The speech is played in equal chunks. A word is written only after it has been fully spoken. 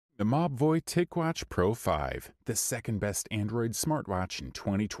The Mobvoi TicWatch Pro 5, the second best Android smartwatch in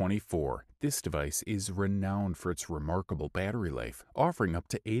 2024. This device is renowned for its remarkable battery life, offering up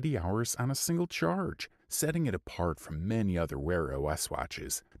to 80 hours on a single charge, setting it apart from many other Wear OS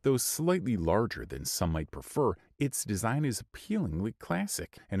watches. Though slightly larger than some might prefer, its design is appealingly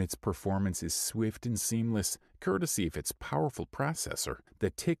classic, and its performance is swift and seamless, courtesy of its powerful processor.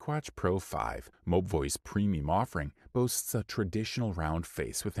 The TicWatch Pro 5, Mobvoi's premium offering, boasts a traditional round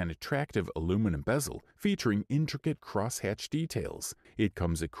face with an attractive aluminum bezel featuring intricate crosshatch details. It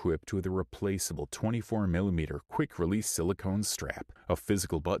comes equipped with a replaceable 24mm quick-release silicone strap. A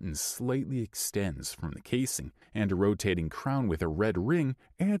physical button slightly extends from the casing, and a rotating crown with a red ring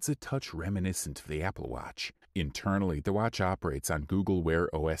adds a touch reminiscent of the Apple Watch. Internally, the watch operates on Google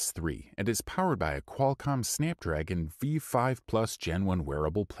Wear OS 3 and is powered by a Qualcomm Snapdragon V5 Plus Gen 1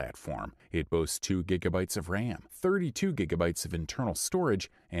 wearable platform. It boasts 2 GB of RAM, 32 GB of internal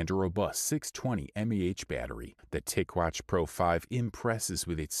storage, and a robust 620 mAh battery. The TicWatch Pro 5 impresses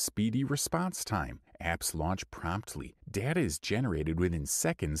with its speedy response time. Apps launch promptly, data is generated within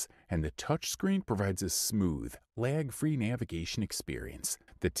seconds, and the touchscreen provides a smooth, lag-free navigation experience.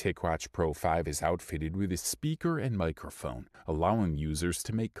 The TicWatch Pro 5 is outfitted with a speaker and microphone, allowing users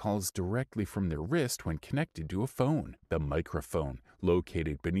to make calls directly from their wrist when connected to a phone. The microphone,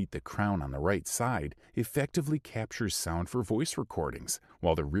 located beneath the crown on the right side, effectively captures sound for voice recordings,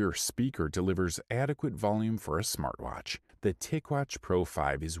 while the rear speaker delivers adequate volume for a smartwatch. The TicWatch Pro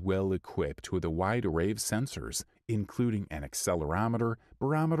 5 is well equipped with a wide array of sensors, including an accelerometer,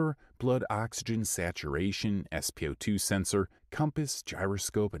 barometer, blood oxygen saturation, SpO2 sensor, compass,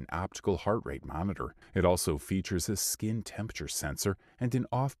 gyroscope, and optical heart rate monitor. It also features a skin temperature sensor and an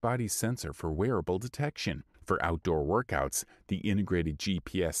off-body sensor for wearable detection. For outdoor workouts, the integrated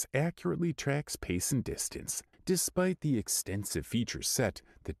GPS accurately tracks pace and distance. Despite the extensive feature set,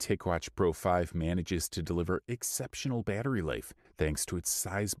 the TicWatch Pro 5 manages to deliver exceptional battery life thanks to its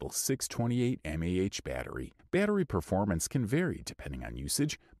sizable 628 mAh battery. Battery performance can vary depending on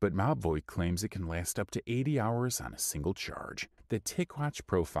usage, but Mobvoi claims it can last up to 80 hours on a single charge. The TicWatch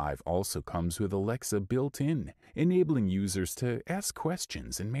Pro 5 also comes with Alexa built in, enabling users to ask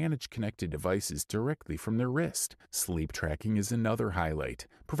questions and manage connected devices directly from their wrist. Sleep tracking is another highlight,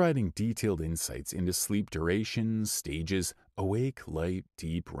 providing detailed insights into sleep duration, stages, awake, light,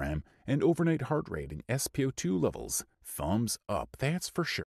 deep, REM, and overnight heart rate and SpO2 levels. Thumbs up, that's for sure.